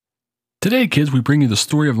Today, kids, we bring you the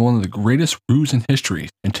story of one of the greatest Rues in history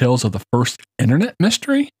and tales of the first internet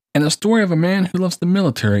mystery and the story of a man who loves the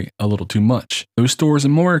military a little too much. Those stories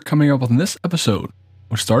and more are coming up in this episode,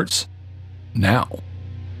 which starts now.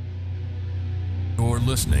 You're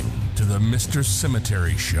listening to the Mr.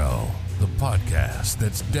 Cemetery Show, the podcast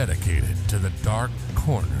that's dedicated to the dark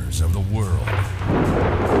corners of the world.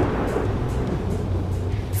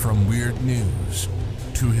 From weird news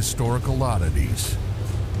to historical oddities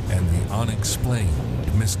and the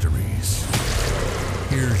unexplained mysteries.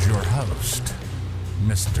 Here's your host,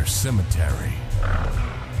 Mr. Cemetery.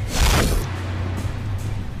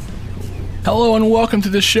 Hello and welcome to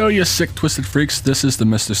the show, you sick, twisted freaks. This is the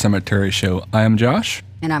Mr. Cemetery Show. I am Josh.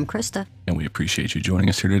 And I'm Krista. And we appreciate you joining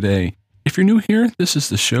us here today. If you're new here, this is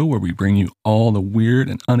the show where we bring you all the weird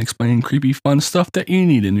and unexplained, creepy, fun stuff that you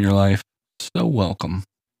need in your life. So welcome.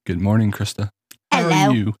 Good morning, Krista. How Hello.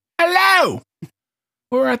 are you? Hello!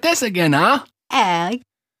 We're at this again, huh?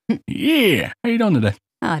 Yeah. How you doing today?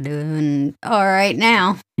 I'm doing all right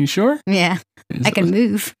now. You sure? Yeah, I can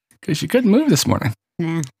move. Because you couldn't move this morning.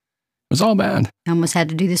 Nah, It was all bad. I almost had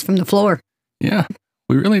to do this from the floor. Yeah,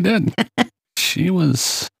 we really did. She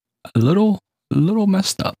was a little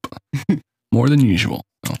messed up. More than usual.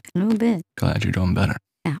 So A little bit. glad you're doing better.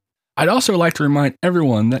 Yeah. I'd also like to remind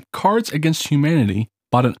everyone that Cards Against Humanity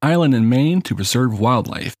bought an island in Maine to preserve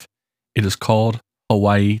wildlife. It is called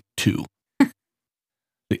Hawaii 2.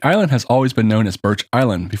 The island has always been known as Birch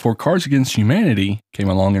Island before Cards Against Humanity came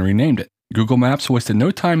along and renamed it. Google Maps wasted no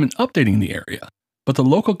time in updating the area, but the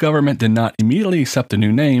local government did not immediately accept the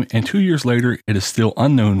new name, and 2 years later, it is still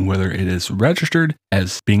unknown whether it is registered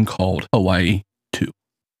as being called Hawaii 2.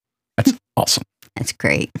 That's awesome. That's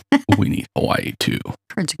great. We need Hawaii 2.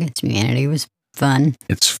 Cards Against Humanity was fun.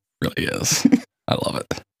 It really is. I love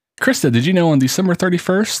it. Krista, did you know on December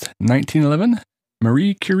 31st, 1911,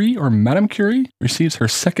 Marie Curie, or Madame Curie, receives her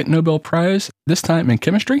second Nobel Prize, this time in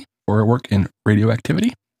chemistry, for her work in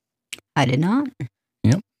radioactivity? I did not.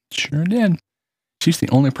 Sure did. She's the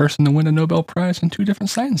only person to win a Nobel Prize in two different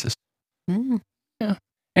sciences. Mm. Yeah.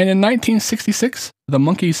 And in 1966, the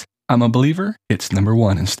Monkees' I'm a Believer hits number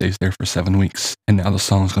 1 and stays there for 7 weeks. And now the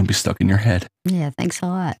song's going to be stuck in your head. Yeah, thanks a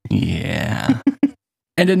lot. Yeah.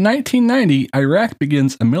 And in 1990, Iraq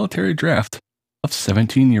begins a military draft of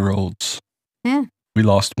 17-year-olds. Yeah. We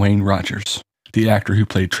lost Wayne Rogers, the actor who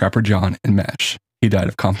played Trapper John in MASH. He died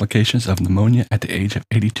of complications of pneumonia at the age of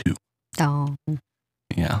 82. Oh,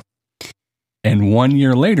 Yeah. And 1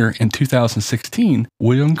 year later, in 2016,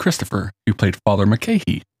 William Christopher, who played Father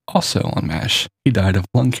McCahey, also on MASH, he died of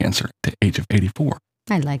lung cancer at the age of 84.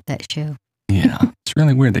 I like that show. Yeah. It's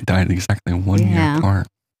really weird they died exactly 1 year Yeah. apart.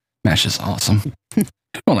 MASH is awesome.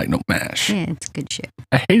 I don't like no MASH. Yeah, it's a good show.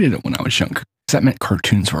 I hated it when I was younger. 'Cause that meant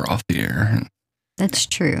cartoons were off the air. And That's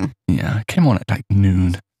true. yeah, it came on at like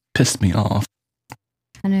noon. Pissed me off.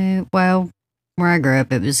 I know. Well, where I grew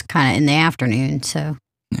up, it was kind of in the afternoon, so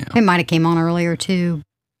Yeah. it might have came on earlier too.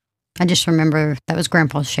 I just remember that was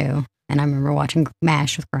Grandpa's show, and I remember watching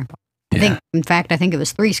MASH with Grandpa. Yeah. In fact, I think it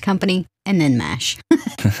was Three's Company and then MASH.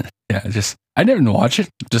 Yeah, I didn't watch it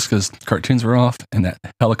just because cartoons were off and that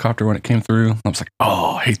helicopter when it came through. I was like,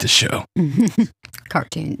 oh, I hate this show.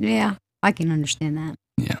 Cartoon. Yeah, I can understand that.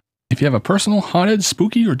 If you have a personal, haunted,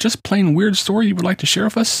 spooky, or just plain weird story you would like to share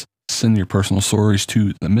with us, send your personal stories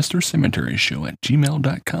to the Mr. Cemetery Show at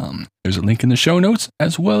gmail.com. There's a link in the show notes,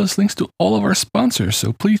 as well as links to all of our sponsors,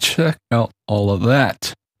 so please check out all of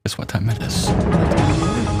that. Guess what time it is?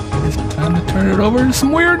 It's time to turn it over to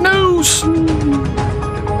some weird news.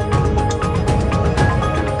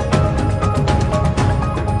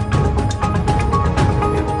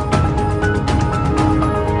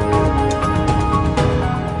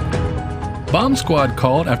 Bomb squad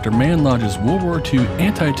called after man lodges World War II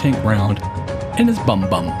anti-tank round in his bum.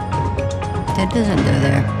 That doesn't go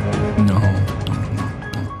there. No.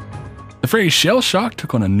 The phrase shell shock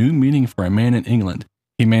took on a new meaning for a man in England.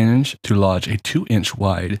 He managed to lodge a 2-inch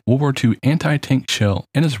wide World War II anti-tank shell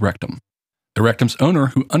in his rectum. The rectum's owner,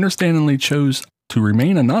 who understandably chose to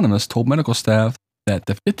remain anonymous, told medical staff that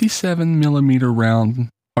the 57mm round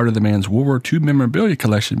part of the man's World War II memorabilia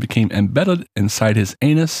collection became embedded inside his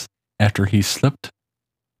anus after he slipped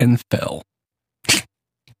and fell.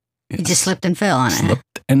 He just slipped and fell on it.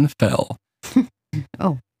 Slipped and fell.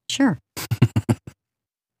 Oh, sure.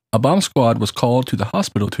 A bomb squad was called to the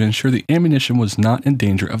hospital to ensure the ammunition was not in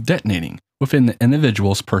danger of detonating within the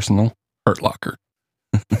individual's personal hurt locker.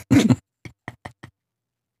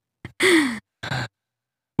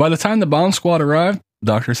 By the time the bomb squad arrived,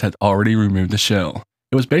 doctors had already removed the shell.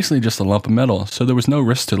 It was basically just a lump of metal, so there was no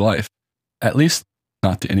risk to life. At least,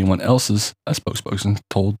 not to anyone else's, a spokesperson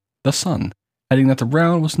told the sun, adding that the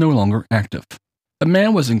round was no longer active. The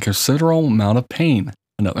man was in considerable amount of pain,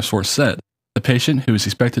 another source said. The patient, who is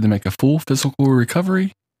expected to make a full physical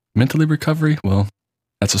recovery, mentally recovery, well,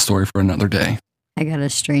 that's a story for another day. I got a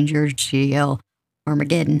strange urge to yell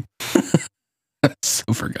Armageddon. I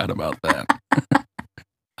so forgot about that.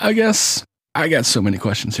 I guess I got so many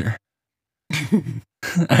questions here.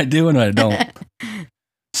 I do and I don't.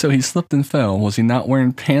 So he slipped and fell. Was he not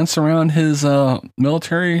wearing pants around his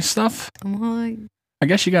military stuff? What? I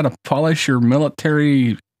guess you got to polish your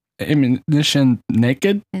military ammunition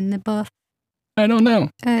naked? In the buff? I don't know.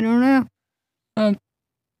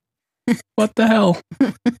 What the hell?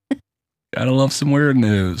 Gotta love some weird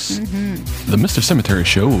news. Mm-hmm. The Mr. Cemetery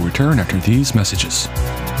Show will return after these messages.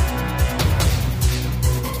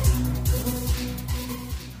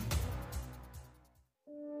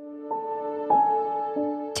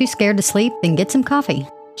 Too scared to sleep? Then get some coffee.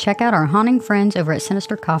 Check out our haunting friends over at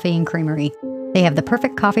Sinister Coffee and Creamery. They have the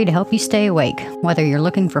perfect coffee to help you stay awake. Whether you're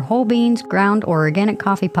looking for whole beans, ground, or organic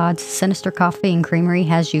coffee pods, Sinister Coffee and Creamery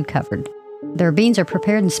has you covered. Their beans are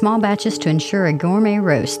prepared in small batches to ensure a gourmet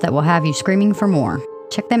roast that will have you screaming for more.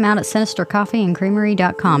 Check them out at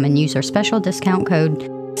sinistercoffeeandcreamery.com and use our special discount code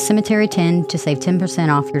Cemetery10 to save 10%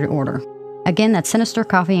 off your order. Again, that's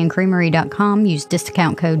sinistercoffeeandcreamery.com. Use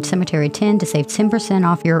discount code Cemetery10 to save 10%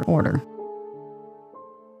 off your order.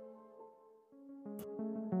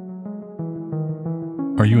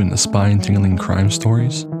 Are you into spine-tingling crime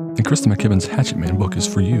stories? Then Krista McKibben's Hatchet Man book is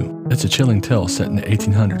for you. It's a chilling tale set in the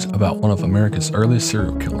 1800s about one of America's earliest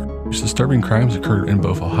serial killers, whose disturbing crimes occurred in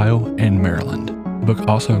both Ohio and Maryland. The book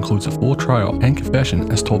also includes a full trial and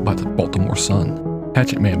confession as told by the Baltimore Sun.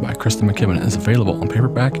 Hatchet Man by Krista McKibben is available on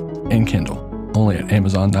paperback and Kindle, only at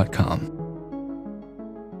Amazon.com.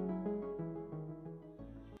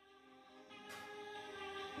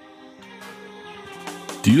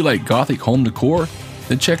 Do you like gothic home decor?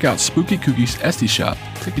 Then check out Spooky Cookie's Esty Shop.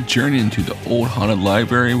 Take a journey into the old haunted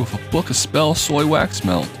library with a book of spell soy wax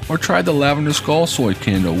melt. Or try the Lavender Skull soy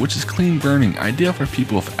candle, which is clean burning, ideal for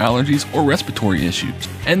people with allergies or respiratory issues.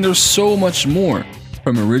 And there's so much more,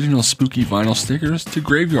 from original spooky vinyl stickers to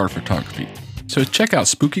graveyard photography. So check out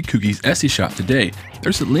Spooky Cookie's Esty Shop today.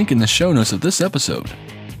 There's a link in the show notes of this episode.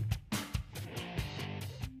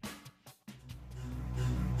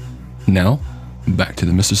 Now, back to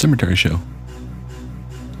the Mr. Cemetery Show.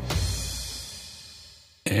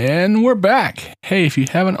 And we're back. Hey, if you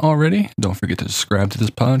haven't already, don't forget to subscribe to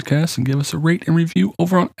this podcast and give us a rate and review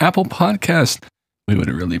over on Apple Podcasts. We would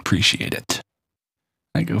really appreciate it.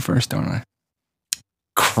 I go first, don't I?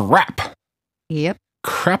 Crap. Yep.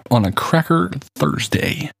 Crap on a cracker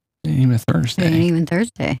Thursday. Ain't even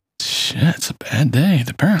Thursday. Shit, it's a bad day,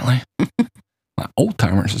 apparently. My old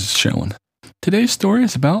timers is showing. Today's story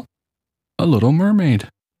is about a little mermaid.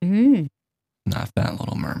 Not that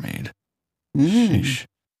little mermaid. Sheesh.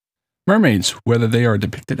 Mermaids, whether they are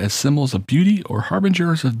depicted as symbols of beauty or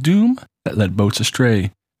harbingers of doom that led boats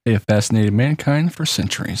astray, they have fascinated mankind for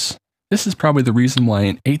centuries. This is probably the reason why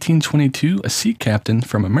in 1822 a sea captain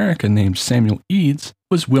from America named Samuel Eads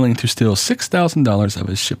was willing to steal $6,000 of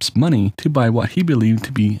his ship's money to buy what he believed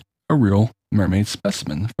to be a real mermaid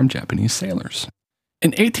specimen from Japanese sailors. In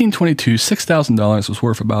 1822, $6,000 was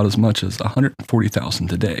worth about as much as $140,000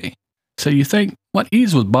 today. So you think what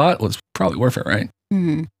Eads was bought was probably worth it, right?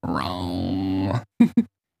 Wrong.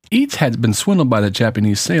 Eads had been swindled by the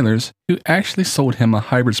Japanese sailors who actually sold him a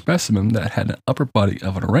hybrid specimen that had an upper body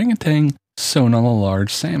of an orangutan sewn on a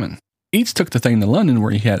large salmon. Eads took the thing to London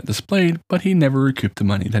where he had it displayed, but he never recouped the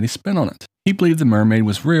money that he spent on it. He believed the mermaid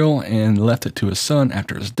was real and left it to his son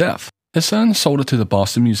after his death. His son sold it to the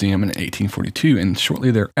Boston Museum in 1842, and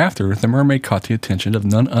shortly thereafter, the mermaid caught the attention of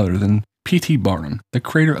none other than P.T. Barnum, the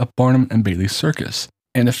creator of Barnum and Bailey Circus,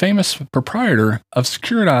 and the famous proprietor of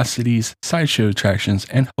Curiosities, sideshow attractions,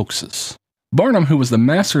 and hoaxes. Barnum, who was the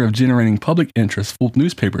master of generating public interest, fooled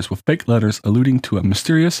newspapers with fake letters alluding to a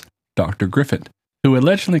mysterious Dr. Griffith, who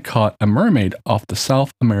allegedly caught a mermaid off the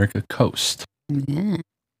South America coast. The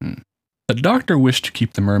doctor wished to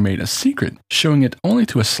keep the mermaid a secret, showing it only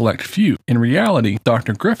to a select few. In reality,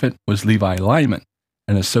 Dr. Griffith was Levi Lyman,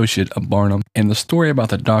 an associate of Barnum, and the story about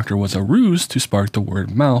the doctor was a ruse to spark the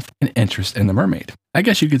word of mouth and interest in the mermaid. I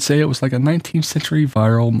guess you could say it was like a 19th century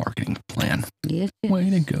viral marketing plan. Yes. Way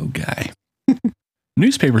to go, guy.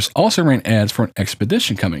 Newspapers also ran ads for an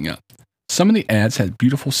expedition coming up. Some of the ads had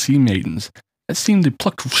beautiful sea maidens that seemed to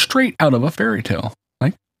pluck straight out of a fairy tale,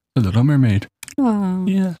 like The Little Mermaid. Aww.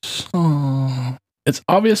 Yes. Aww. It's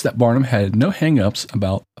obvious that Barnum had no hang-ups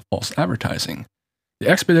about false advertising. The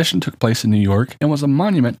expedition took place in New York and was a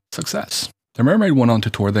monument success. The mermaid went on to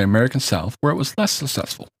tour the American South, where it was less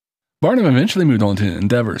successful. Barnum eventually moved on to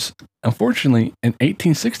endeavors. Unfortunately, in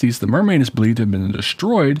 1860s, the mermaid is believed to have been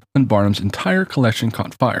destroyed when Barnum's entire collection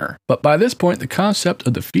caught fire. But by this point, the concept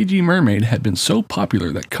of the Fiji mermaid had been so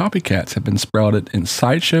popular that copycats have been sprouted in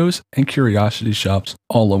sideshows and curiosity shops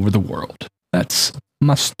all over the world. That's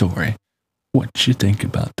my story. What you think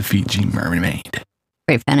about the Fiji mermaid?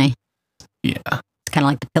 Pretty funny. Yeah. It's kind of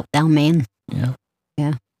like the Piltdown Man. Yeah.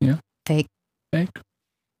 Yeah. Yeah. Fake.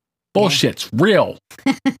 Bullshit's real.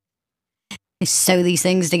 They sew these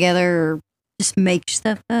things together or just make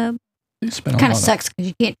stuff up. It kind of sucks because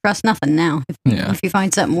you can't trust nothing now. If you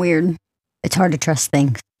find something weird, it's hard to trust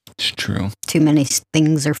things. It's true. Too many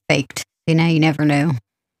things are faked. You never know.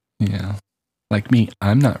 Yeah. Like me,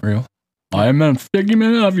 I'm not real. I'm a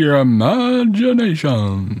figment of your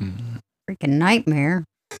imagination. Freaking nightmare.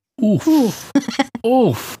 Oof.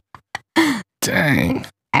 Oof. Dang.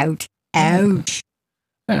 Ouch. Ouch.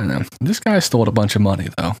 I don't know. This guy stole a bunch of money,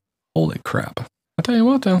 though. Holy crap. I'll tell you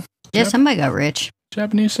what, though. Yeah, somebody got rich.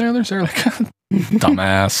 Japanese sailors, they're like,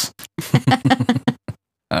 dumbass.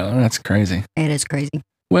 I don't know, that's crazy. It is crazy.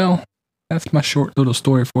 Well, that's my short little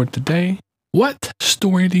story for today. What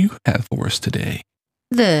story do you have for us today?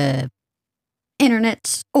 The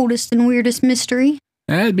internet's oldest and weirdest mystery.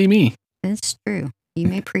 That'd be me. That's true. You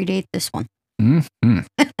may predate this one. Mm-hmm.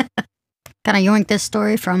 Kind of yoinked this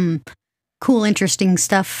story from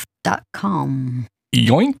coolinterestingstuff.com.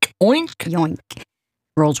 Yoink, oink. Yoink.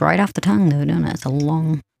 Rolls right off the tongue, though, doesn't it? It's a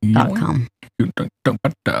long .com.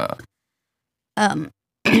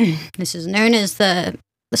 This is known as the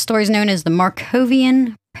story's known as the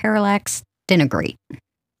Markovian parallax denigrate.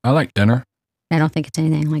 I like dinner. I don't think it's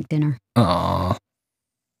anything like dinner. Aww.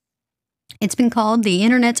 It's been called the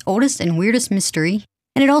internet's oldest and weirdest mystery,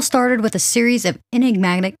 and it all started with a series of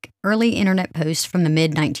enigmatic early internet posts from the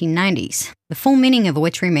mid-1990s, the full meaning of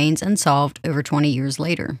which remains unsolved over 20 years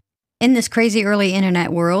later. In this crazy early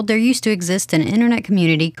internet world, there used to exist an internet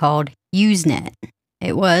community called Usenet.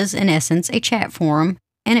 It was, in essence, a chat forum,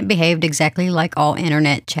 and it behaved exactly like all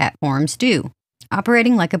internet chat forums do.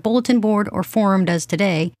 Operating like a bulletin board or forum does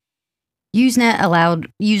today, Usenet allowed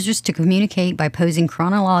users to communicate by posing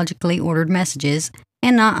chronologically ordered messages,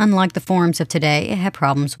 and not unlike the forums of today, it had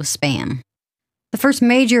problems with spam. The first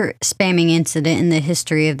major spamming incident in the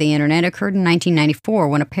history of the internet occurred in 1994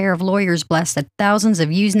 when a pair of lawyers blasted thousands of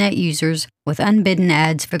Usenet users with unbidden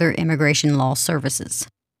ads for their immigration law services.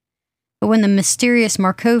 But when the mysterious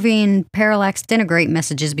Markovian parallax denigrate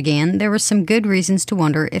messages began, there were some good reasons to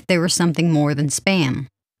wonder if they were something more than spam.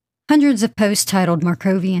 Hundreds of posts titled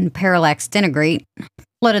Markovian parallax denigrate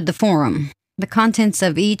flooded the forum. The contents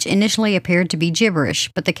of each initially appeared to be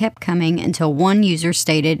gibberish, but they kept coming until one user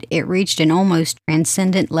stated it reached an almost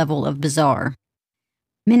transcendent level of bizarre.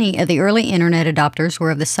 Many of the early internet adopters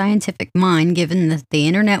were of the scientific mind, given that the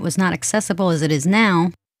internet was not accessible as it is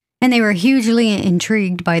now, and they were hugely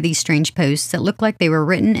intrigued by these strange posts that looked like they were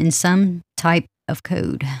written in some type of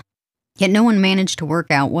code. Yet no one managed to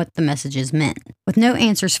work out what the messages meant. With no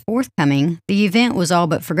answers forthcoming, the event was all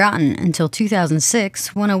but forgotten until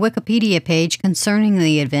 2006, when a Wikipedia page concerning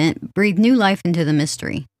the event breathed new life into the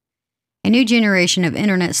mystery. A new generation of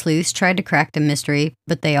internet sleuths tried to crack the mystery,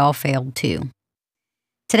 but they all failed too.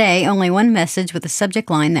 Today, only one message with a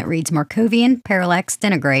subject line that reads Markovian parallax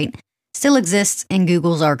denigrate still exists in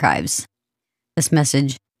Google's archives. This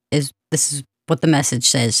is what the message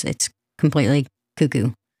says. It's completely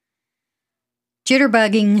cuckoo.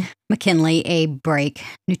 Jitterbugging McKinley, a break.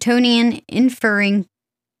 Newtonian, inferring,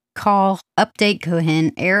 call, update,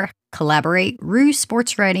 cohen, air, collaborate, Rues,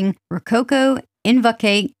 sports writing, rococo,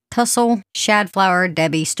 invocate, tussle, shadflower,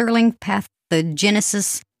 Debbie, sterling,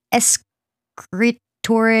 pathogenesis,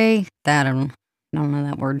 escritore, I don't know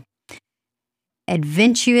that word.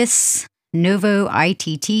 Adventuous, novo,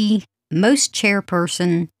 ITT, most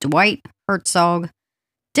chairperson, Dwight, Herzog,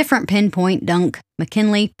 different pinpoint, dunk,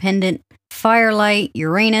 McKinley, pendant, Firelight,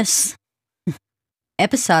 Uranus,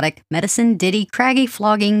 Episodic, Medicine, Diddy, Craggy,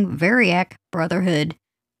 Flogging, Variac, Brotherhood,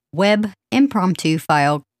 Web, Impromptu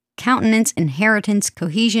File, Countenance, Inheritance,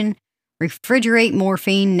 Cohesion, Refrigerate,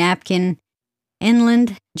 Morphine, Napkin,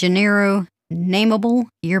 Inland, Gennaro, Nameable,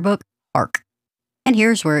 Yearbook, Arc. And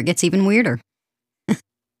here's where it gets even weirder.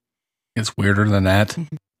 It's weirder than that.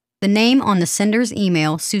 The name on the sender's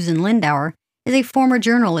email, Susan Lindauer, is a former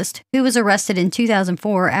journalist who was arrested in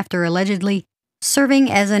 2004 after allegedly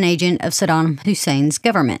serving as an agent of Saddam Hussein's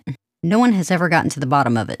government. No one has ever gotten to the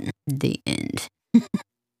bottom of it. The end.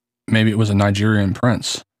 Maybe it was a Nigerian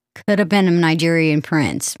prince. Could have been a Nigerian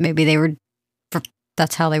prince. Maybe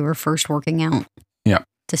that's how they were first working out. Yeah.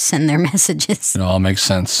 To send their messages. It all makes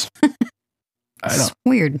sense. It's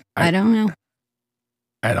weird. I don't know.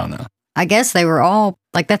 I don't know. I guess they were all,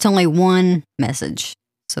 like, that's only one message.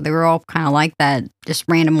 So they were all kind of like that, just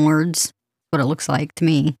random words, what it looks like to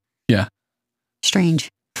me. Yeah. Strange.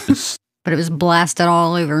 But it was blasted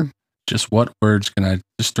all over. Just what words can I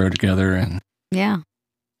just throw together? And yeah.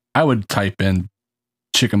 I would type in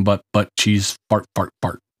chicken butt, cheese, fart, fart,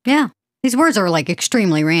 fart. Yeah. These words are like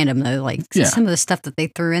extremely random though. Like Yeah. some of the stuff that they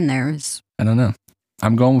threw in there is. I don't know.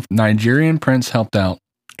 I'm going with Nigerian prince helped out.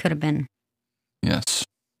 Could have been. Yes.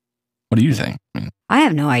 What do you think? I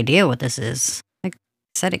have no idea what this is. Like I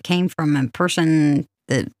said, it came from a person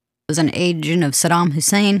that was an agent of Saddam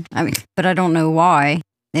Hussein. I mean, but I don't know why.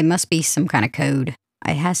 It must be some kind of code.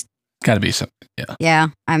 It has got to be something. Yeah. Yeah.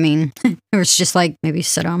 I mean, or it's just like maybe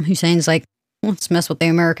Saddam Hussein's like, let's mess with the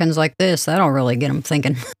Americans like this. That'll really get them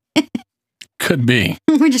thinking. Could be.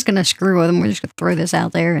 We're just going to screw with them. We're just going to throw this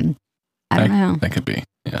out there. And I don't know. That could be.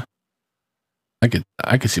 Yeah.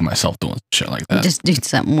 I could see myself doing shit like that. Just do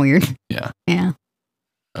something weird. Yeah. Yeah.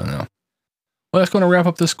 I don't know. Well, that's going to wrap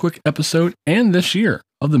up this quick episode and this year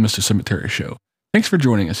of the Mr. Cemetery Show. Thanks for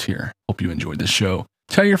joining us here. Hope you enjoyed this show.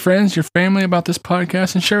 Tell your friends, your family about this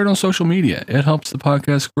podcast and share it on social media. It helps the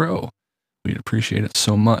podcast grow. We'd appreciate it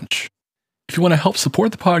so much. If you want to help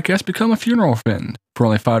support the podcast, become a funeral friend. For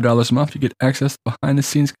only $5 a month, you get access to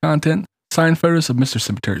behind-the-scenes content, signed photos of Mr.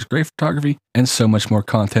 Cemetery's grave photography, and so much more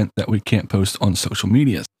content that we can't post on social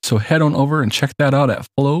media. So head on over and check that out at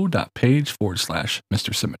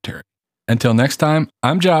flow.page/Mr. Cemetery. Until next time,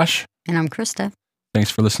 I'm Josh. And I'm Krista.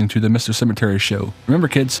 Thanks for listening to the Mr. Cemetery Show. Remember,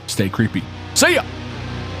 kids, stay creepy. See ya!